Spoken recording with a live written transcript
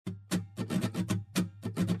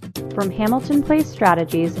From Hamilton Place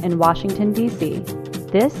Strategies in Washington, D.C.,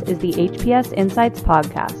 this is the HPS Insights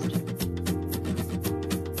Podcast.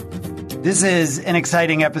 This is an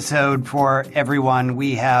exciting episode for everyone.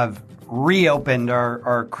 We have reopened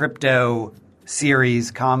our crypto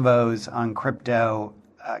series, Convos on Crypto,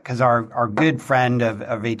 because our good friend of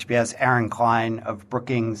HPS, Aaron Klein of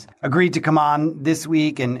Brookings, agreed to come on this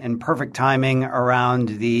week in perfect timing around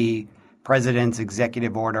the president's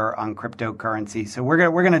executive order on cryptocurrency. So we're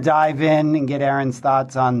gonna dive in and get Aaron's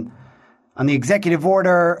thoughts on the executive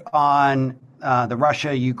order, on the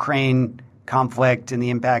Russia-Ukraine conflict and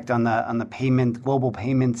the impact on the global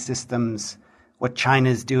payment systems, what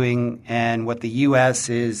China's doing, and what the U.S.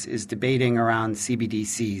 is debating around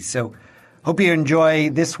CBDCs. So hope you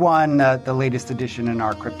enjoy this one, the latest edition in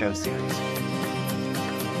our crypto series.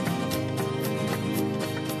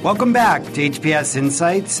 Welcome back to HPS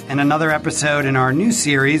Insights and another episode in our new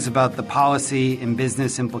series about the policy and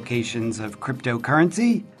business implications of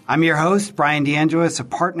cryptocurrency. I'm your host, Brian DeAngelis, a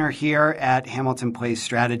partner here at Hamilton Place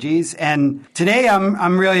Strategies. And today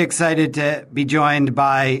I'm really excited to be joined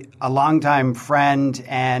by a longtime friend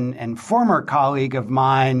and former colleague of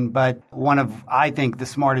mine, but one of, I think, the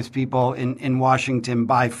smartest people in Washington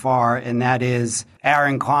by far, and that is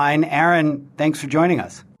Aaron Klein. Aaron, thanks for joining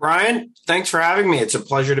us. Brian, thanks for having me. It's a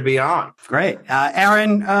pleasure to be on. Great.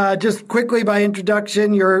 Aaron, just quickly by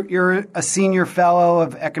introduction, you're a senior fellow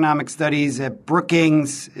of economic studies at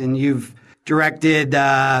Brookings, and you've directed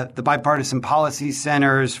the Bipartisan Policy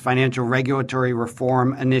Center's Financial Regulatory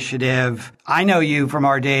Reform Initiative. I know you from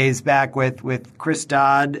our days back with Chris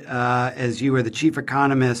Dodd as you were the chief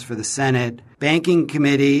economist for the Senate Banking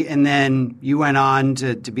Committee, and then you went on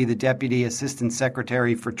to be the Deputy Assistant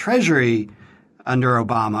Secretary for Treasury under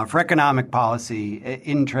Obama, for economic policy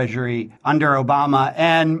in Treasury under Obama.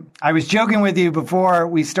 And I was joking with you before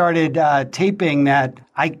we started taping that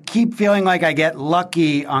I keep feeling like I get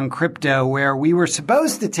lucky on crypto, where we were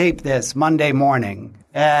supposed to tape this Monday morning.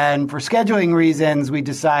 And for scheduling reasons, we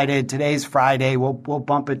decided today's Friday, we'll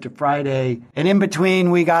bump it to Friday. And in between,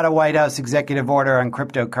 we got a White House executive order on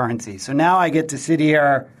cryptocurrency. So now I get to sit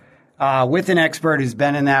here with an expert who's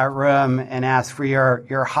been in that room and ask for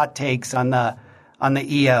your hot takes on the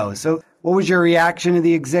EO. So what was your reaction to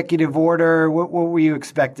the executive order? What were you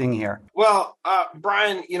expecting here? Well,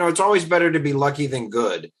 Brian, it's always better to be lucky than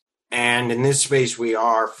good. And in this space, we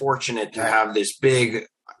are fortunate to have this big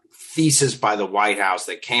thesis by the White House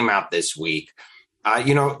that came out this week.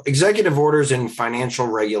 Executive orders in financial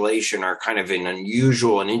regulation are kind of an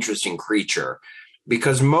unusual and interesting creature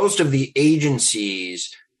because most of the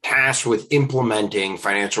agencies tasked with implementing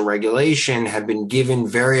financial regulation have been given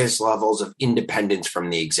various levels of independence from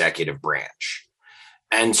the executive branch.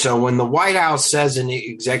 And so when the White House says an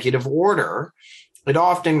executive order, it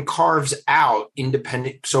often carves out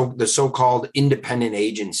the so-called independent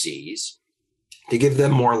agencies to give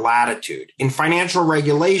them more latitude. In financial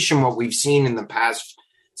regulation, what we've seen in the past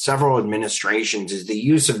several administrations is the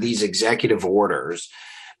use of these executive orders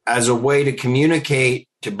as a way to communicate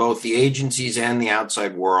to both the agencies and the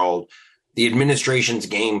outside world the administration's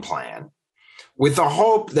game plan, with the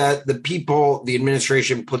hope that the people the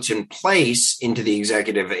administration puts in place into the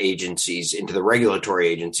executive agencies, into the regulatory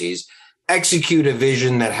agencies, execute a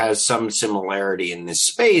vision that has some similarity in this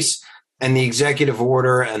space, and the executive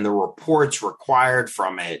order and the reports required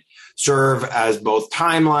from it serve as both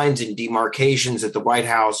timelines and demarcations that the White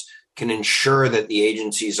House can ensure that the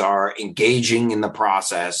agencies are engaging in the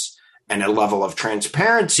process and a level of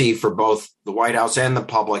transparency for both the White House and the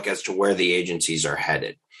public as to where the agencies are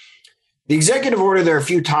headed. The executive order, there are a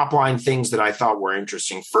few top-line things that I thought were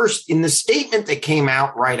interesting. First, in the statement that came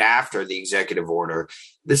out right after the executive order,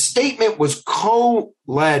 the statement was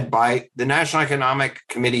co-led by the National Economic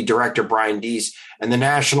Committee Director Brian Deese and the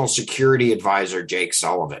National Security Advisor Jake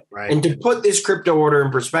Sullivan. Right. And to put this crypto order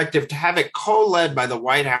in perspective, to have it co-led by the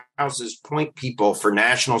White House's point people for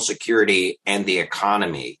national security and the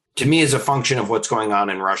economy, to me, is a function of what's going on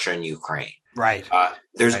in Russia and Ukraine. Right.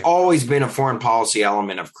 There's always been a foreign policy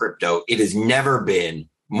element of crypto. It has never been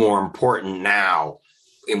more important now,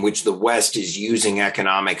 in which the West is using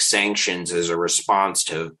economic sanctions as a response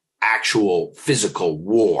to actual physical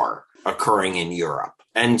war occurring in Europe.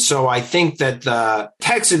 And so I think that the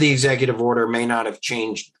text of the executive order may not have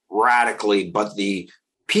changed radically, but the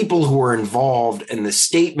people who are involved and the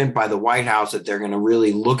statement by the White House that they're going to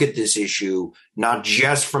really look at this issue, not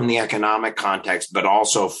just from the economic context, but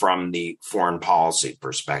also from the foreign policy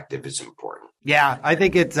perspective is important. Yeah, I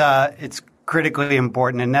think it's critically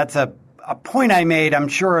important. And that's a point I made. I'm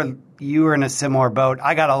sure you were in a similar boat.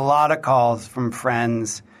 I got a lot of calls from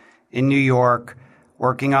friends in New York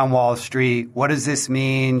working on Wall Street. What does this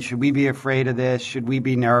mean? Should we be afraid of this? Should we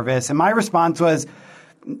be nervous? And my response was,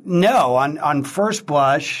 no. On first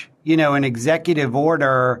blush, an executive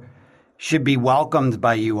order should be welcomed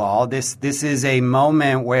by you all. This is a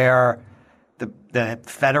moment where the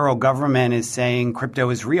federal government is saying crypto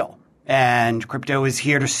is real and crypto is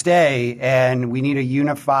here to stay, and we need a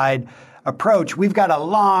unified approach. We've got a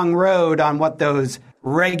long road on what those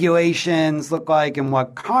regulations look like and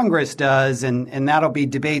what Congress does, and that'll be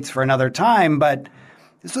debates for another time. But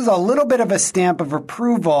this was a little bit of a stamp of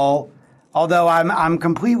approval, although I'm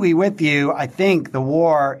completely with you. I think the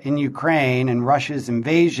war in Ukraine and Russia's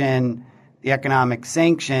invasion, the economic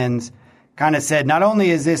sanctions, kind of said not only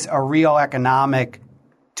is this a real economic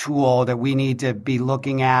tool that we need to be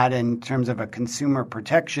looking at in terms of a consumer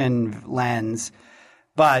protection lens,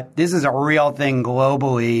 but this is a real thing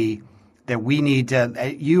globally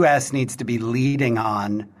that U.S. needs to be leading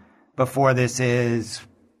on before this is,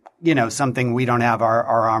 something we don't have our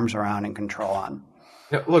arms around and control on.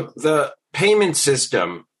 Now, look, the payment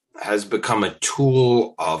system has become a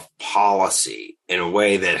tool of policy in a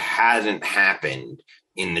way that hadn't happened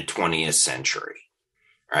in the 20th century,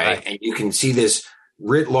 right? And you can see this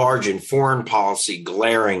writ large in foreign policy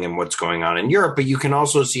glaring in what's going on in Europe, but you can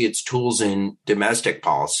also see its tools in domestic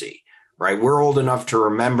policy, right? We're old enough to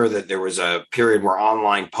remember that there was a period where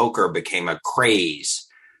online poker became a craze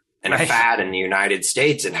and a fad in the United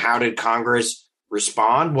States. And how did Congress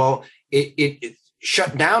respond? Well, it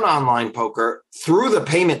shut down online poker through the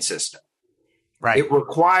payment system. Right. It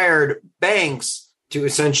required banks to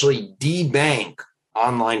essentially debank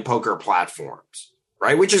online poker platforms,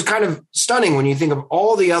 right? Which is kind of stunning when you think of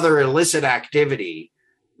all the other illicit activity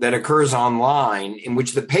that occurs online, in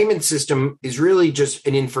which the payment system is really just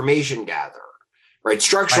an information gatherer, right?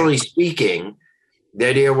 Structurally speaking, the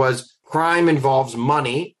idea was crime involves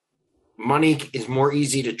money. Money is more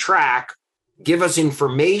easy to track. Give us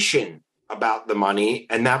information about the money,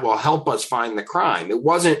 and that will help us find the crime. It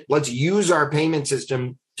wasn't, let's use our payment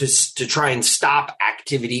system to try and stop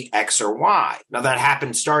activity X or Y. Now, that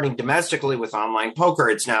happened starting domestically with online poker.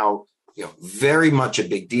 It's now very much a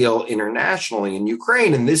big deal internationally in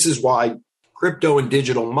Ukraine. And this is why crypto and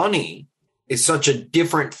digital money is such a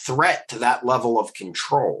different threat to that level of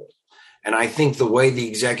control. And I think the way the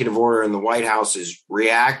executive order in the White House is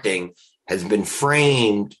reacting has been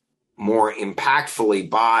framed more impactfully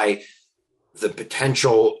by the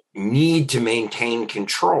potential need to maintain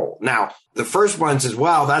control. Now, the first one says,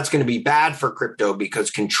 well, that's going to be bad for crypto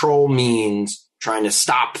because control means trying to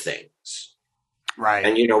stop things. Right.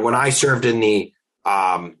 And, when I served in the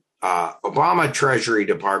Obama Treasury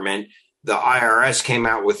Department, the IRS came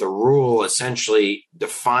out with a rule essentially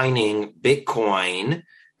defining Bitcoin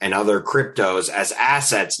and other cryptos as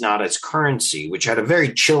assets, not as currency, which had a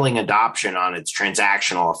very chilling adoption on its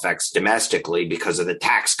transactional effects domestically because of the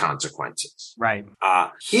tax consequences. Right.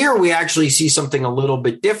 Here we actually see something a little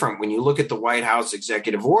bit different. When you look at the White House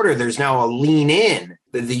executive order, there's now a lean in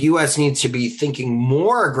that the U.S. needs to be thinking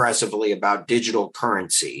more aggressively about digital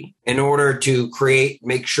currency in order to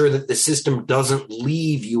make sure that the system doesn't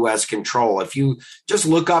leave U.S. control. If you just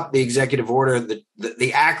look up the executive order,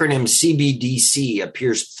 the acronym CBDC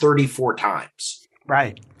appears 34 times.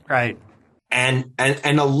 Right. And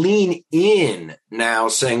a lean in now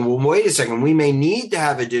saying, well, wait a second, we may need to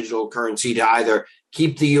have a digital currency to either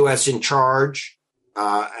keep the U.S. in charge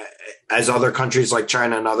as other countries like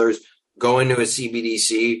China and others go into a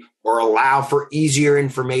CBDC, or allow for easier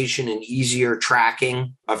information and easier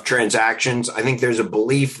tracking of transactions. I think there's a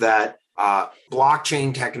belief that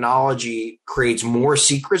blockchain technology creates more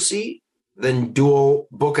secrecy than dual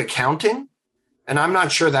book accounting. And I'm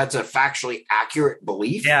not sure that's a factually accurate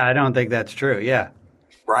belief. Yeah, I don't think that's true. Yeah.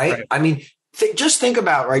 Right? I mean, just think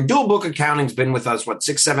about, right? Dual book accounting's been with us,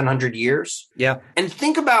 600-700 years? Yeah. And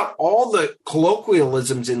think about all the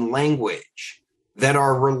colloquialisms in language that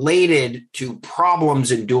are related to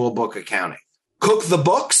problems in dual book accounting. Cook the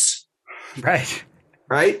books. Right.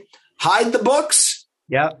 Hide the books.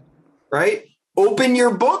 Yeah. Right. Open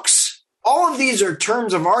your books. All of these are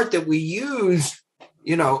terms of art that we use,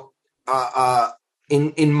 in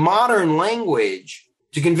modern language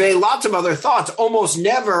to convey lots of other thoughts, almost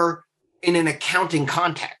never in an accounting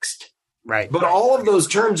context. Right. But all of those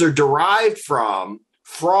terms are derived from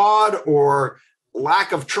fraud or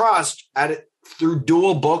lack of trust through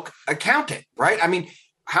dual book accounting, right? I mean,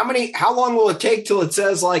 how long will it take till it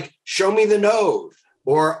says show me the node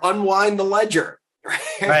or unwind the ledger?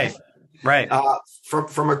 Right.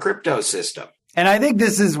 From a crypto system. And I think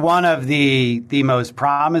this is one of the most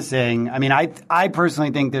promising. I mean, I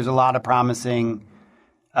personally think there's a lot of promising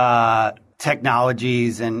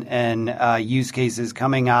technologies and use cases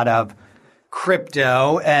coming out of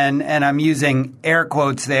crypto, and I'm using air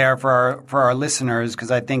quotes there for our listeners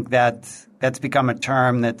because I think that's become a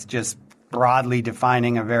term that's just broadly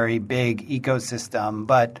defining a very big ecosystem.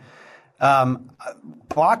 But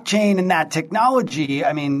blockchain and that technology,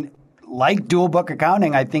 I mean, like dual book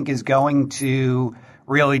accounting, I think is going to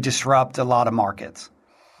really disrupt a lot of markets.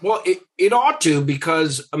 Well, it ought to,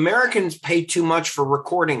 because Americans pay too much for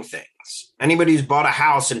recording things. Anybody who's bought a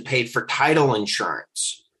house and paid for title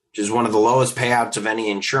insurance, which is one of the lowest payouts of any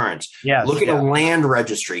insurance. Yes, look at a land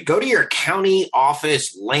registry. Go to your county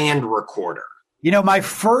office land recorder. You know, my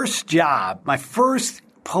first job, my first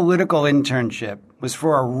political internship was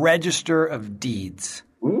for a register of deeds.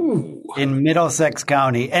 Ooh. In Middlesex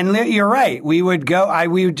County. And you're right. We would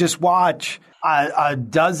just watch a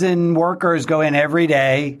dozen workers go in every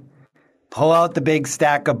day, pull out the big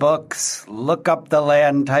stack of books, look up the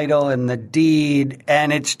land title and the deed.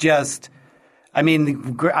 And it's just, I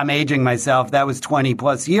mean, I'm aging myself. That was 20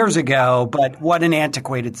 plus years ago, but what an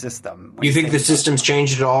antiquated system. You think the system's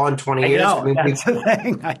changed at all in 20 years? I mean, that's the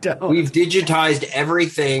thing. I don't. We've digitized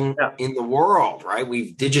everything in the world, right?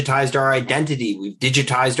 We've digitized our identity. We've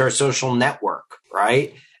digitized our social network,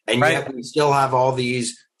 right? And yet we still have all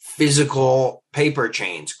these physical paper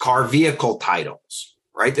chains, car vehicle titles,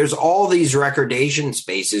 right? There's all these recordation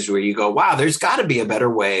spaces where you go, wow, there's got to be a better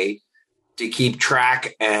way to keep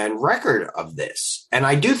track and record of this. And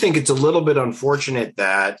I do think it's a little bit unfortunate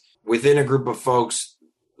that within a group of folks,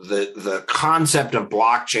 the concept of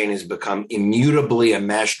blockchain has become immutably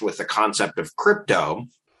enmeshed with the concept of crypto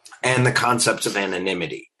and the concepts of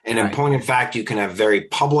anonymity. And in point of fact, you can have very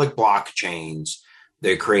public blockchains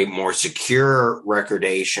that create more secure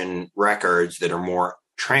recordation records that are more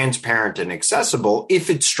transparent and accessible if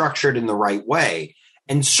it's structured in the right way,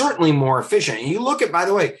 and certainly more efficient. And you look at, by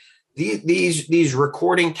the way, these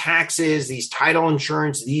recording taxes, these title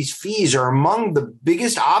insurance, these fees are among the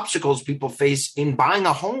biggest obstacles people face in buying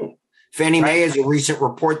a home. Fannie Mae has a recent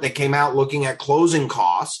report that came out looking at closing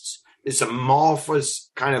costs. It's amorphous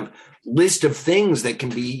kind of list of things that can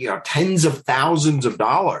be tens of thousands of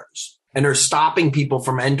dollars and are stopping people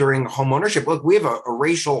from entering home ownership. Look, we have a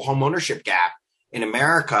racial home ownership gap in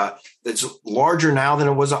America that's larger now than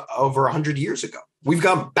it was over 100 years ago. We've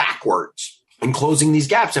gone backwards in closing these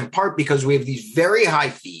gaps, in part because we have these very high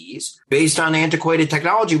fees based on antiquated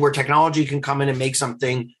technology, where technology can come in and make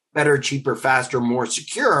something better, cheaper, faster, more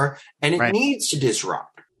secure, and it needs to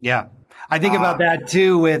disrupt. Yeah. I think about that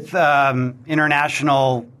too with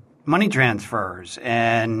international money transfers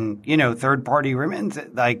and, third-party remittance.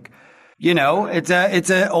 Like,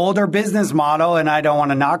 it's an older business model, and I don't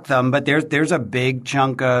want to knock them, but there's a big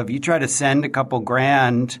chunk of, you try to send a couple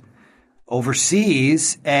grand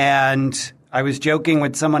overseas, and I was joking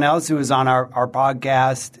with someone else who was on our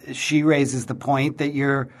podcast. She raises the point that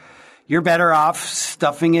you're better off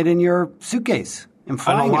stuffing it in your suitcase and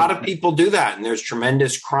flying. And a lot of people do that, and there's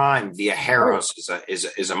tremendous crime via Harris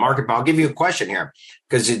is a market. But I'll give you a question here,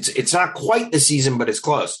 because it's not quite the season, but it's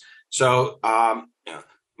close. So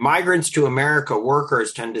migrants to America,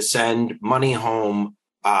 workers tend to send money home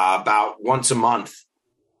about once a month,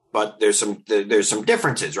 but there's some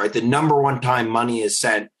differences, right? The number one time money is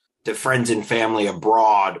sent to friends and family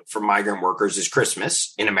abroad for migrant workers is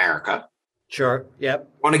Christmas in America. Sure. Yep.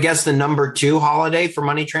 Want to guess the number 2 holiday for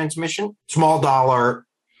money transmission? Small dollar,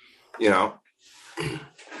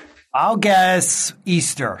 I'll guess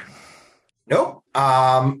Easter. Nope.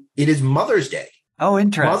 It is Mother's Day. Oh,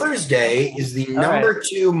 interesting. Mother's Day is the number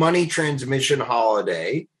 2 money transmission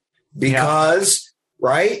holiday because,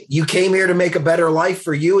 you came here to make a better life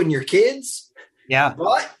for you and your kids. Yeah.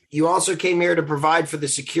 But you also came here to provide for the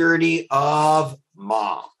security of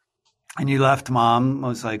mom. And you left mom,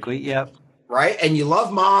 most likely. Yep. Right. And you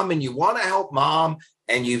love mom and you want to help mom,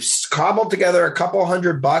 and you've cobbled together a couple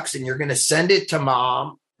 $100 and you're going to send it to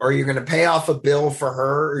mom, or you're going to pay off a bill for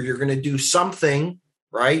her, or you're going to do something,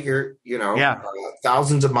 right? You're,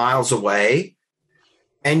 thousands of miles away,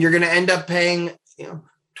 and you're going to end up paying,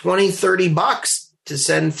 $20-$30 to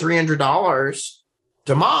send $300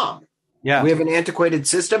 to mom. Yeah. We have an antiquated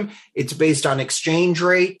system. It's based on exchange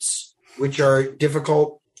rates, which are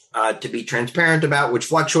difficult to be transparent about, which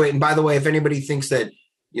fluctuate. And by the way, if anybody thinks that,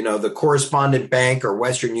 the correspondent bank or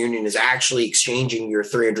Western Union is actually exchanging your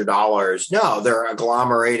 $300, no, they're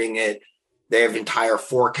agglomerating it. They have entire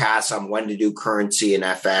forecasts on when to do currency and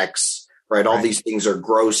FX, right? All these things are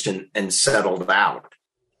grossed and settled out.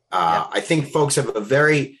 I think folks have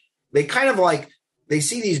they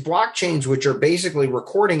see these blockchains, which are basically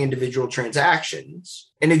recording individual transactions.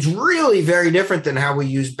 And it's really very different than how we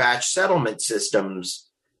use batch settlement systems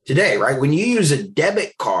today, right? When you use a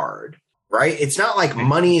debit card, right, it's not like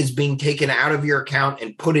money is being taken out of your account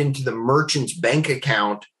and put into the merchant's bank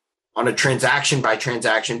account on a transaction by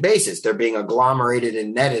transaction basis. They're being agglomerated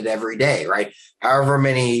and netted every day, right? However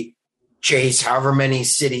many Chase, however many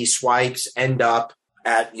Citi swipes end up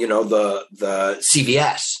at, the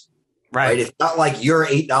CVS, right? It's not like your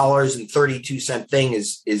 $8.32 thing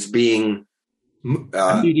is being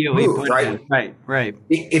immediately moved, right? Right.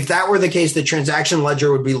 If that were the case, the transaction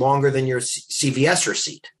ledger would be longer than your CVS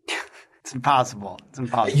receipt. It's impossible.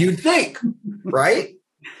 You'd think, right?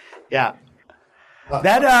 Yeah. But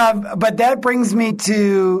that brings me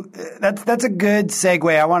to that's a good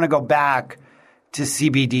segue. I want to go back to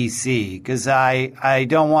CBDC because I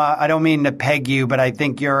don't mean to peg you, but I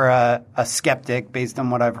think you're a skeptic based on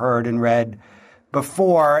what I've heard and read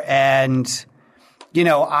before. And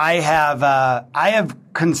I have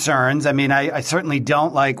concerns. I mean, I certainly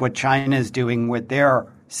don't like what China is doing with their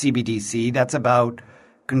CBDC. That's about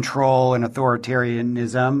control and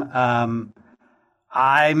authoritarianism.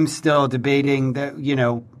 I'm still debating that,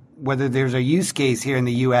 whether there's a use case here in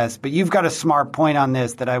the U.S., but you've got a smart point on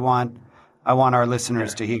this that I want our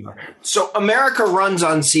listeners to hear. So America runs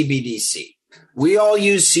on CBDC. We all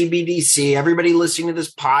use CBDC. Everybody listening to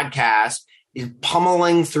this podcast is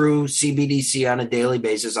pummeling through CBDC on a daily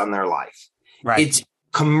basis on their life. Right. It's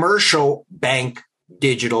commercial bank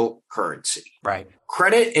digital currency. Right.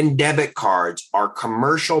 Credit and debit cards are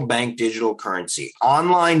commercial bank digital currency.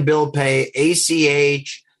 Online bill pay,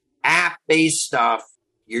 ACH, app-based stuff.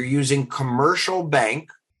 You're using commercial bank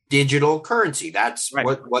digital currency. That's right.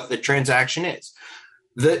 what the transaction is.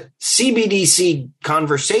 The CBDC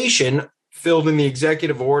conversation filled in the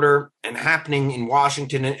executive order and happening in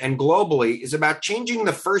Washington and globally is about changing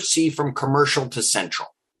the first C from commercial to central.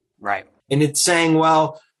 Right. And it's saying,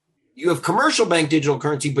 well, you have commercial bank digital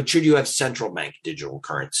currency, but should you have central bank digital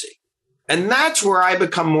currency? And that's where I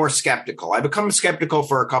become more skeptical. I become skeptical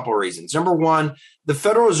for a couple of reasons. Number one, the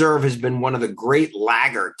Federal Reserve has been one of the great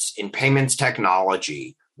laggards in payments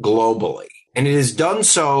technology globally. And it has done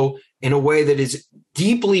so in a way that is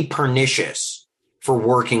deeply pernicious for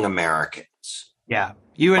working Americans. Yeah.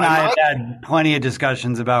 You and I have had plenty of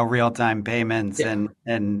discussions about real-time payments,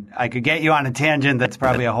 and I could get you on a tangent. That's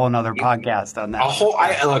probably a whole nother podcast on that.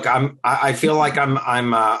 I feel like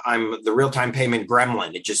I'm the real-time payment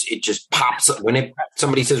gremlin. It just pops up when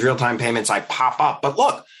somebody says real-time payments. I pop up. But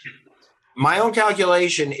look, my own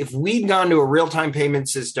calculation: if we'd gone to a real-time payment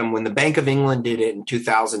system when the Bank of England did it in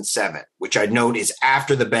 2007, which I'd note is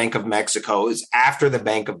after the Bank of Mexico, is after the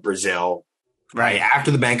Bank of Brazil, right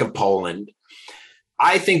after the Bank of Poland.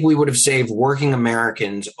 I think we would have saved working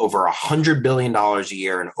Americans over $100 billion a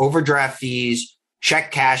year in overdraft fees,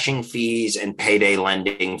 check cashing fees, and payday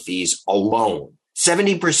lending fees alone.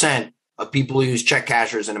 70% of people who use check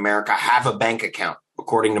cashers in America have a bank account,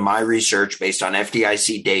 according to my research based on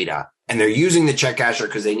FDIC data. And they're using the check casher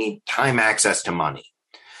because they need time access to money.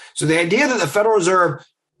 So the idea that the Federal Reserve,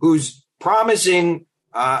 who's promising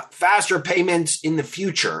faster payments in the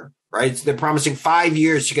future, right? So they're promising 5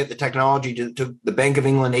 years to get the technology to the Bank of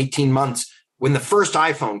England 18 months when the first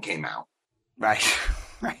iPhone came out. Right.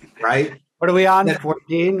 What are we on?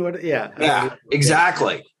 14? Yeah,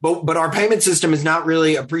 exactly. But our payment system is not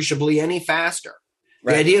really appreciably any faster.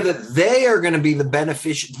 Right. The idea that they are going to be the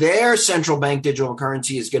beneficiary, their central bank digital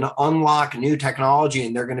currency is going to unlock new technology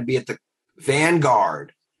and they're going to be at the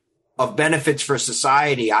vanguard of benefits for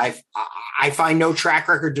society. I find no track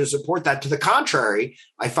record to support that. To the contrary,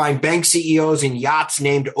 I find bank CEOs in yachts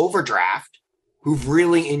named Overdraft who've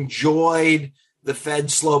really enjoyed the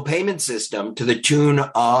Fed's slow payment system to the tune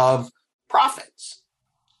of profits.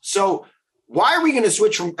 So why are we going to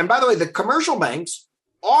switch from, and by the way, the commercial banks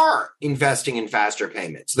are investing in faster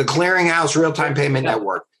payments. The Clearinghouse Real-Time Payment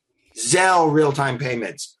Network, Zelle Real-Time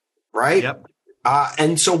Payments, right? Yep.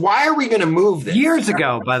 And so why are we going to move this? Years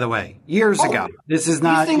ago, by the way. Ago. This is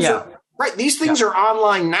not, These things are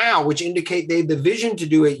online now, which indicate they had the vision to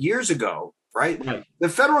do it years ago, right? Yeah. The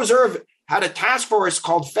Federal Reserve had a task force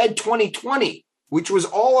called Fed 2020, which was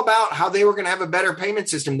all about how they were going to have a better payment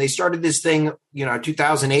system. They started this thing,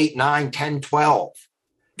 2008, 9, 10, 12.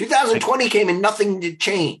 2020 came and nothing did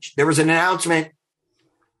change. There was an announcement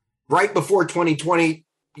right before 2020,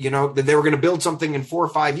 that they were going to build something in 4 or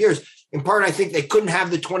 5 years. In part, I think they couldn't have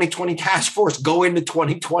the 2020 task force go into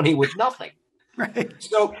 2020 with nothing. Right.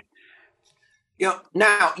 So,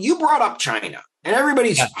 now you brought up China, and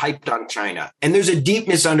everybody's hyped on China, and there's a deep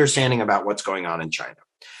misunderstanding about what's going on in China.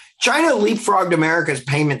 China leapfrogged America's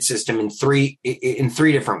payment system in three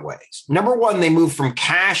different ways. Number one, they moved from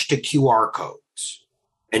cash to QR codes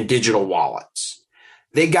and digital wallets.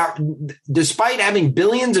 despite having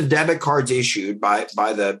billions of debit cards issued by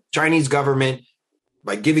the Chinese government,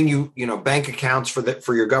 by giving you, bank accounts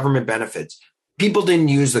for your government benefits, people didn't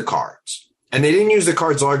use the cards. And they didn't use the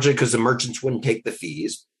cards largely because the merchants wouldn't take the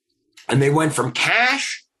fees. And they went from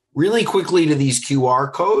cash really quickly to these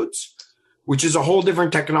QR codes, which is a whole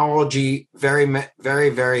different technology, very, very,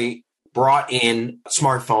 very brought in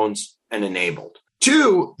smartphones and enabled.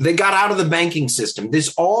 2, they got out of the banking system.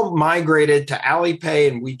 This all migrated to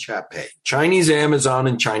Alipay and WeChat Pay, Chinese Amazon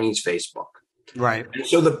and Chinese Facebook. Right. And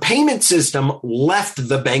so the payment system left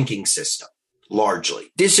the banking system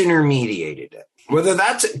largely, disintermediated it. Whether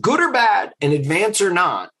that's good or bad, in advance or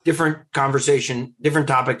not, different conversation, different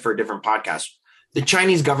topic for a different podcast. The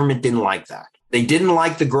Chinese government didn't like that. They didn't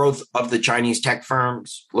like the growth of the Chinese tech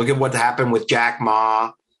firms. Look at what happened with Jack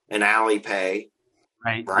Ma and Alipay.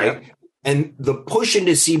 Right. Right. Yep. And the push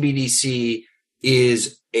into CBDC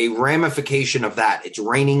is a ramification of that. It's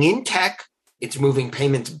reining in tech. It's moving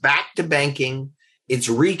payments back to banking. It's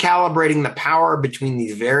recalibrating the power between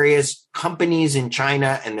these various companies in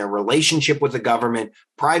China and their relationship with the government,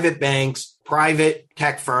 private banks, private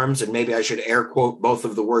tech firms, and maybe I should air quote both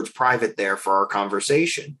of the words private there for our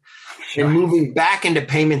conversation, sure. And moving back into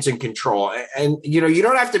payments and control. And, you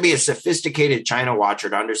don't have to be a sophisticated China watcher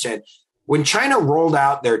to understand when China rolled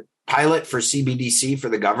out their pilot for CBDC for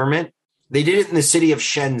the government, they did it in the city of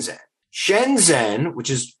Shenzhen. Shenzhen, which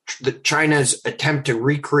is China's attempt to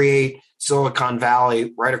recreate Silicon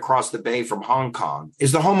Valley right across the bay from Hong Kong,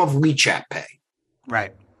 is the home of WeChat Pay.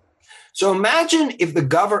 Right. So imagine if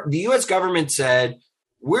the U.S. government said,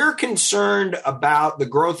 we're concerned about the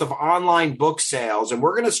growth of online book sales, and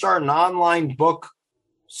we're going to start an online book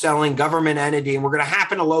selling government entity, and we're going to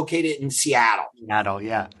happen to locate it in Seattle. Seattle,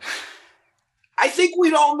 yeah. I think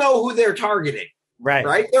we don't know who they're targeting.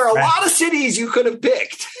 Right. There are a lot of cities you could have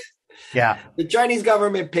picked. Yeah. The Chinese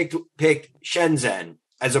government picked Shenzhen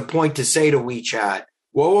as a point to say to WeChat,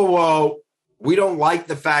 whoa, we don't like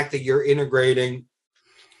the fact that you're integrating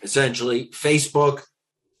essentially Facebook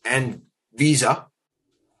and Visa,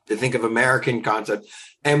 to think of American concept,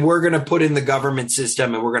 and we're going to put in the government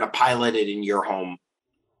system and we're going to pilot it in your hometown.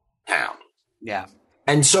 Yeah.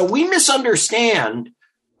 And so we misunderstand.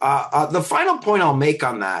 The final point I'll make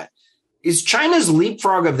on that is China's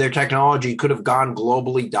leapfrog of their technology could have gone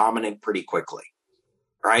globally dominant pretty quickly.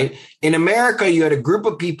 Right? In America, you had a group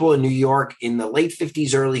of people in New York in the late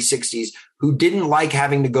 50s, early 60s who didn't like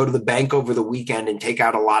having to go to the bank over the weekend and take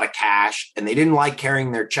out a lot of cash, and they didn't like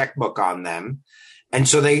carrying their checkbook on them. And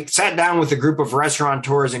so they sat down with a group of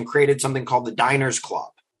restaurateurs and created something called the Diners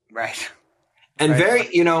Club. Right. And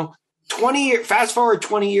fast forward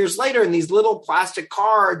 20 years later, and these little plastic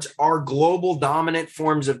cards are global dominant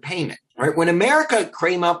forms of payment. Right? When America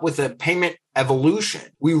came up with a payment evolution,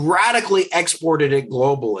 we radically exported it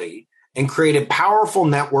globally and created powerful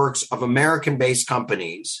networks of American-based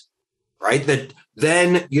companies, right? That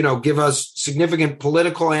then, give us significant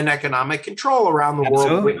political and economic control around the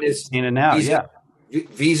world. Witness Visa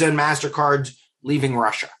and MasterCards leaving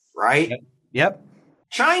Russia, right? Yep.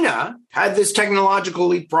 China had this technological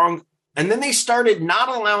leapfrog, and then they started not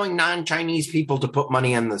allowing non-Chinese people to put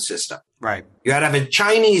money in the system. Right. You had to have a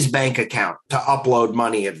Chinese bank account to upload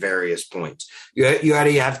money at various points. You had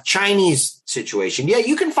to have Chinese situation. Yeah,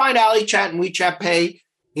 you can find AliChat and WeChat Pay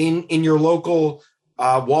in your local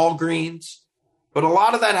Walgreens, but a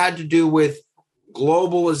lot of that had to do with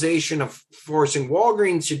globalization of forcing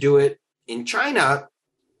Walgreens to do it in China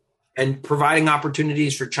and providing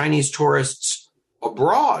opportunities for Chinese tourists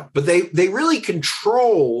abroad. But they really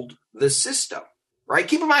controlled the system, right?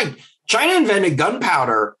 Keep in mind, China invented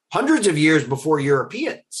gunpowder hundreds of years before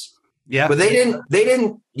Europeans. Yeah. But they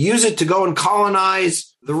didn't use it to go and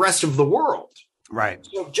colonize the rest of the world. Right.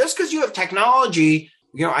 So just because you have technology,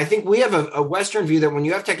 I think we have a Western view that when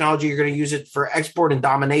you have technology, you're going to use it for export and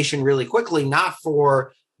domination really quickly, not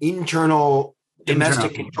for internal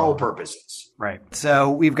domestic control purposes. Right. So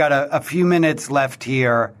we've got a few minutes left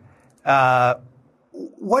here.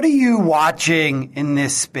 What are you watching in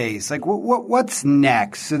this space? Like, what's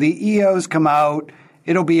next? So the EOs come out.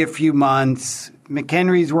 It'll be a few months.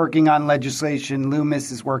 McHenry's working on legislation.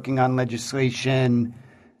 Loomis is working on legislation.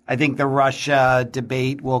 I think the Russia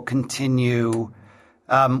debate will continue.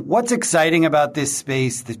 What's exciting about this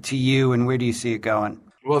space to you, and where do you see it going?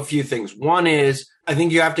 Well, a few things. One is I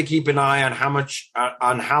think you have to keep an eye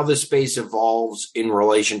on how the space evolves in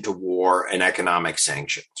relation to war and economic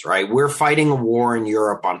sanctions, right? We're fighting a war in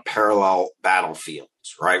Europe on parallel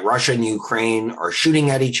battlefields, right? Russia and Ukraine are shooting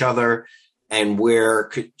at each other, and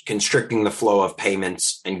we're constricting the flow of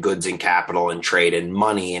payments and goods and capital and trade and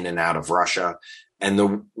money in and out of Russia. and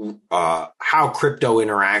the how crypto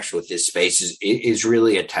interacts with this space is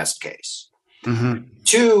really a test case. Mm-hmm.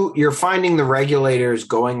 Two, you're finding the regulators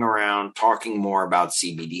going around talking more about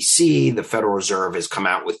CBDC. The Federal Reserve has come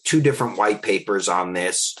out with 2 different white papers on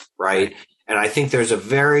this, right? And I think there's a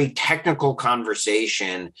very technical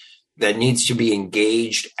conversation that needs to be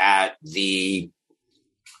engaged at the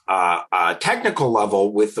technical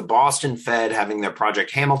level, with the Boston Fed having their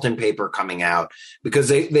Project Hamilton paper coming out, because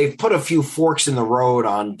they've put a few forks in the road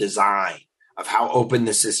on design of how open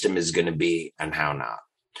the system is going to be and how not.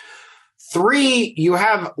 3, you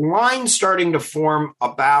have lines starting to form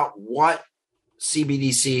about what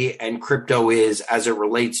CBDC and crypto is as it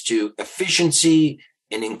relates to efficiency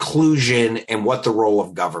and inclusion and what the role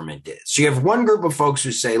of government is. So you have one group of folks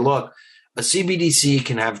who say, look, a CBDC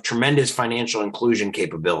can have tremendous financial inclusion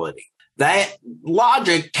capability. That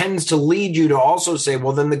logic tends to lead you to also say,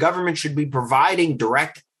 well, then the government should be providing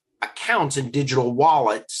direct accounts and digital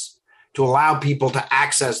wallets to allow people to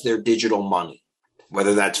access their digital money.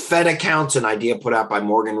 Whether that's Fed accounts, an idea put out by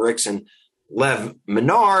Morgan Ricks and Lev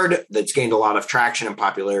Menard that's gained a lot of traction and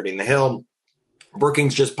popularity in the Hill.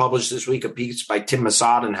 Brookings just published this week a piece by Tim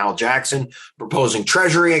Masad and Hal Jackson proposing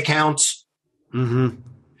treasury accounts,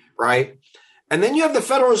 right? And then you have the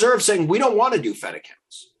Federal Reserve saying, we don't want to do Fed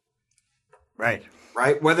accounts. Right.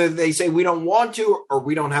 Whether they say we don't want to or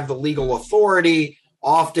we don't have the legal authority.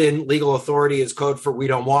 Often legal authority is code for we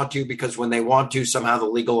don't want to, because when they want to, somehow the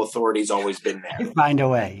legal authority's always been there. You find a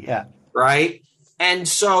way, yeah. Right? And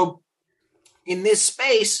so in this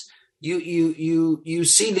space, you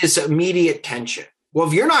see this immediate tension. Well,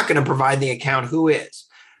 if you're not going to provide the account, who is?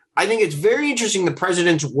 I think it's very interesting. The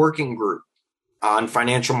President's Working Group on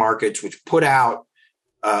Financial Markets, which put out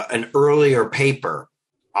an earlier paper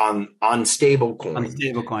on stablecoins. On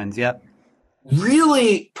stablecoins, yep.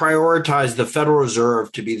 Really prioritized the Federal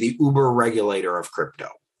Reserve to be the uber regulator of crypto.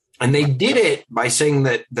 And they did it by saying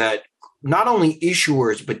that not only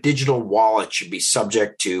issuers, but digital wallets should be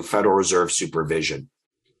subject to Federal Reserve supervision.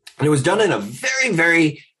 And it was done in a very,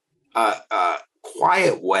 very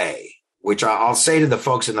quiet way, which I'll say to the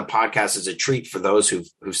folks in the podcast as a treat for those who've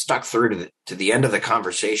stuck through to the end of the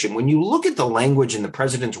conversation. When you look at the language in the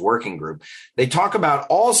President's Working Group, they talk about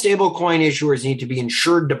all stablecoin issuers need to be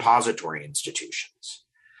insured depository institutions.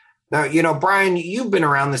 Now, Brian, you've been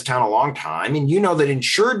around this town a long time, and you know that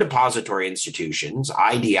insured depository institutions,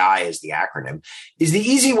 IDI is the acronym, is the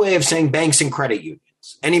easy way of saying banks and credit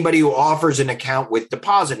unions. Anybody who offers an account with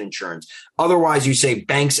deposit insurance. Otherwise, you say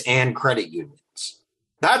banks and credit unions.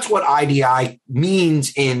 That's what IDI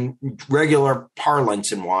means in regular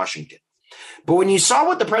parlance in Washington. But when you saw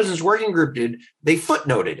what the President's Working Group did, they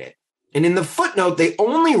footnoted it. And in the footnote, they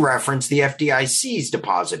only referenced the FDIC's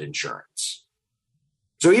deposit insurance.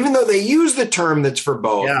 So even though they use the term that's for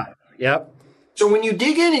both. Yeah. Yep. So when you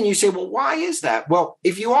dig in and you say, well, why is that? Well,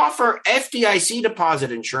 if you offer FDIC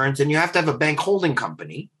deposit insurance, then you have to have a bank holding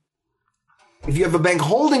company. If you have a bank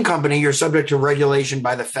holding company, you're subject to regulation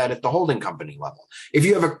by the Fed at the holding company level. If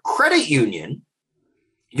you have a credit union,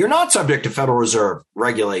 you're not subject to Federal Reserve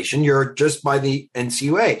regulation. You're just by the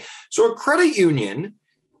NCUA. So a credit union,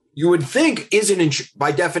 you would think,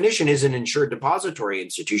 by definition, is an insured depository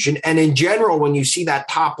institution. And in general, when you see that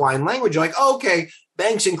top line language, you're like, oh, okay,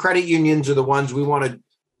 banks and credit unions are the ones we want to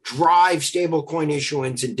drive stablecoin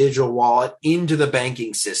issuance and digital wallet into the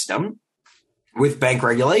banking system with bank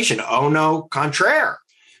regulation. Oh, no, contraire.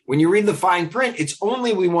 When you read the fine print, it's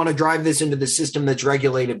only we want to drive this into the system that's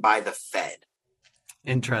regulated by the Fed.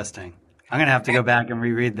 Interesting. I'm going to have to go back and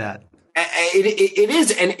reread that. It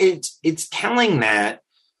is, and it's telling that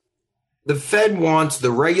the Fed wants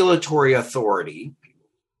the regulatory authority,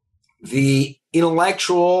 the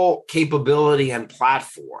intellectual capability and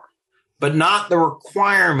platform, but not the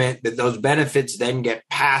requirement that those benefits then get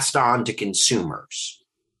passed on to consumers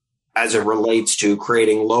as it relates to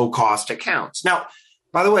creating low-cost accounts. Now,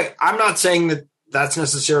 by the way, I'm not saying that that's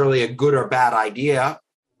necessarily a good or bad idea,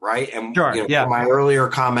 right? And sure, my earlier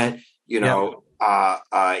comment, you've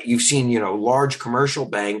seen, large commercial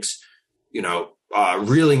banks,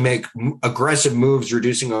 really make aggressive moves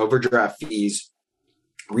reducing overdraft fees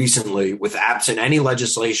recently with absent any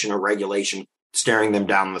legislation or regulation staring them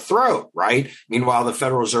down the throat, right? Meanwhile, the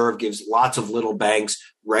Federal Reserve gives lots of little banks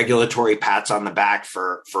regulatory pats on the back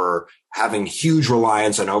for having huge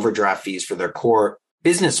reliance on overdraft fees for their core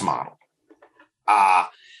business model.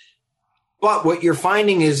 But what you're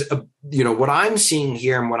finding is, what I'm seeing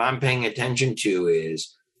here and what I'm paying attention to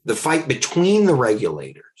is the fight between the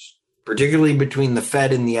regulators, particularly between the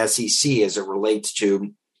Fed and the SEC as it relates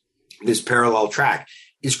to this parallel track.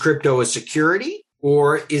 Is crypto a security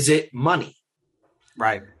or is it money?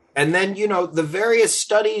 Right. And then, the various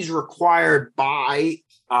studies required by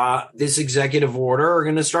this executive order are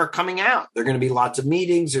going to start coming out. There are going to be lots of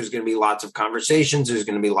meetings. There's going to be lots of conversations. There's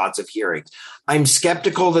going to be lots of hearings. I'm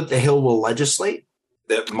skeptical that the Hill will legislate.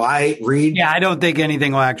 That my read. Yeah, I don't think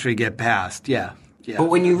anything will actually get passed. Yeah. But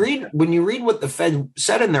when you read what the Fed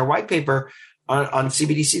said in their white paper on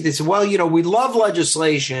CBDC, they said, well, we love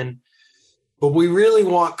legislation, but we really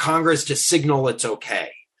want Congress to signal it's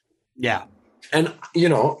okay. Yeah. And,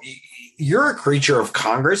 you're a creature of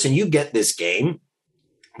Congress and you get this game.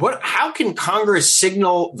 How can Congress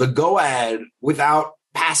signal the go-ahead without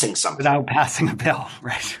passing something? Without passing a bill,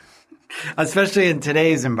 right? Especially in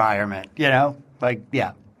today's environment, yeah.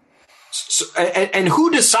 So, and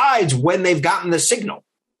who decides when they've gotten the signal?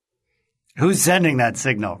 Who's sending that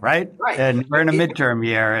signal, right? Right. And we're in a midterm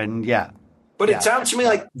year, and But it sounds to me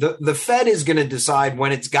like the Fed is going to decide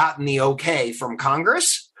when it's gotten the okay from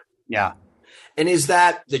Congress. Yeah. And is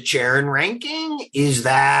that the chair and ranking? Is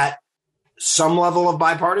that some level of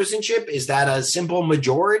bipartisanship? Is that a simple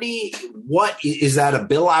majority? What is that, a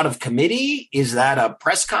bill out of committee? Is that a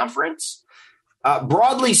press conference?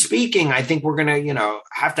 Broadly speaking, I think we're going to,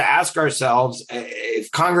 have to ask ourselves, if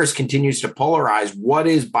Congress continues to polarize, what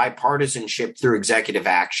is bipartisanship through executive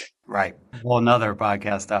action? Right. Well, another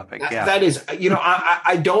podcast topic. Yeah. That is,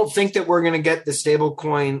 I don't think that we're going to get the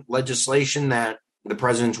stablecoin legislation that the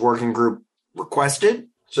president's working group requested.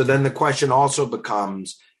 So then the question also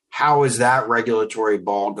becomes, how is that regulatory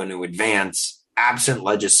ball going to advance absent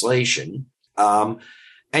legislation? And,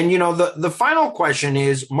 the final question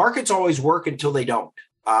is, markets always work until they don't.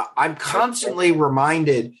 I'm constantly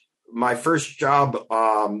reminded, my first job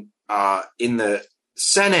in the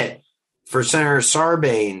Senate for Senator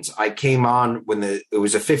Sarbanes, I came on when it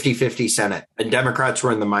was a 50-50 Senate and Democrats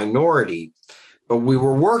were in the minority. But we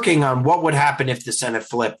were working on what would happen if the Senate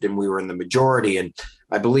flipped and we were in the majority. And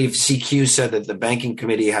I believe CQ said that the banking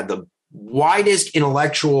committee had the widest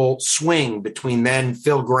intellectual swing between then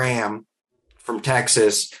Phil Gramm from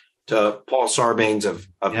Texas to Paul Sarbanes of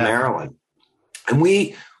Maryland. And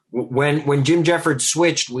when Jim Jeffords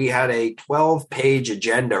switched, we had a 12-page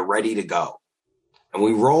agenda ready to go. And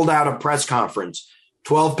we rolled out a press conference,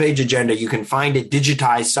 12-page agenda. You can find it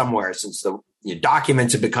digitized somewhere since the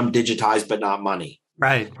documents have become digitized, but not money.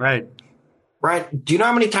 Right. Do you know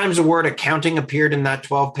how many times the word accounting appeared in that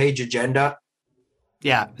 12-page agenda?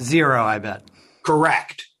 Yeah, 0, I bet.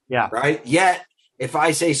 Correct. Yeah. Right. Yet, if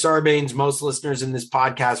I say Sarbanes, most listeners in this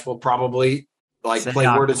podcast will probably play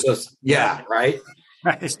word association. Yeah. Right.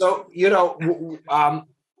 So,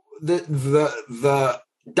 the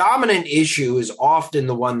dominant issue is often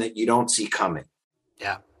the one that you don't see coming.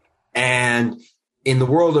 Yeah. And in the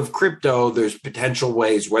world of crypto, there's potential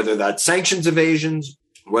ways, whether that's sanctions evasions,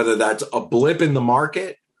 whether that's a blip in the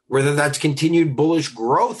market, whether that's continued bullish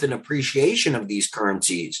growth and appreciation of these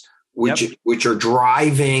currencies, which are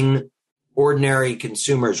driving ordinary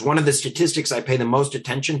consumers. One of the statistics I pay the most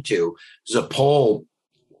attention to is a poll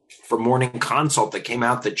from Morning Consult that came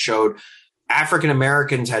out that showed African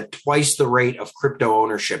Americans had twice the rate of crypto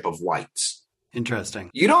ownership of whites. Interesting.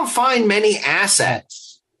 You don't find many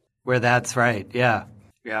assets where that's right. Yeah.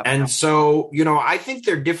 And so, I think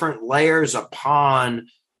there are different layers upon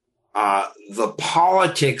the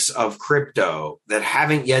politics of crypto that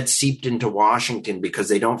haven't yet seeped into Washington because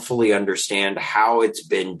they don't fully understand how it's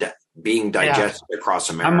been being digested across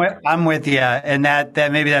America. I'm with you. And that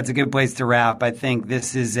maybe that's a good place to wrap. I think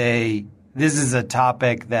this is a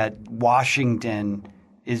topic that Washington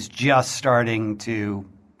is just starting to,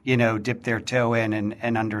 dip their toe in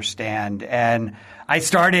and understand. And I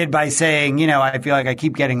started by saying, I feel like I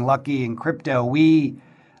keep getting lucky in crypto.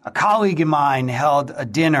 A colleague of mine held a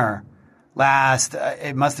dinner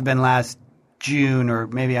it must have been last June, or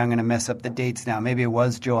maybe I'm going to mess up the dates now. Maybe it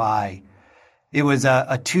was July. It was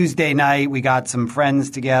a Tuesday night. We got some friends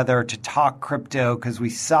together to talk crypto because we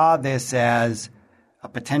saw this as a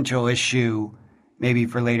potential issue maybe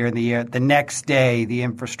for later in the year. The next day, the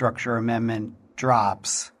infrastructure amendment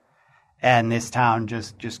drops and this town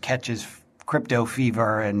just catches crypto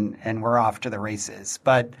fever and we're off to the races.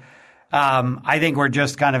 But I think we're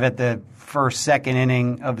just kind of at the second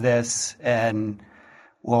inning of this, and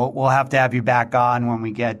we'll have to have you back on when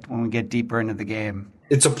we get deeper into the game.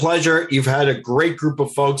 It's a pleasure. You've had a great group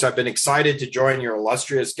of folks. I've been excited to join your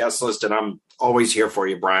illustrious guest list, and I'm always here for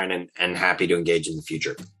you, Brian, and happy to engage in the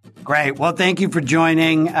future. Great. Well, thank you for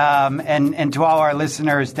joining. And to all our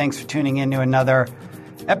listeners, thanks for tuning in to another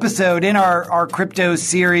episode in our crypto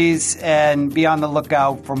series, and be on the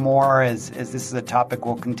lookout for more as this is a topic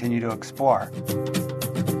we'll continue to explore.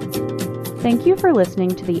 Thank you for listening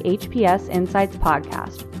to the HPS Insights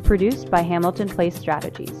podcast, produced by Hamilton Place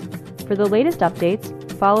Strategies. For the latest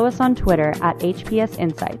updates, follow us on Twitter at HPS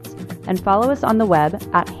Insights and follow us on the web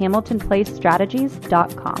at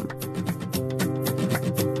hamiltonplacestrategies.com.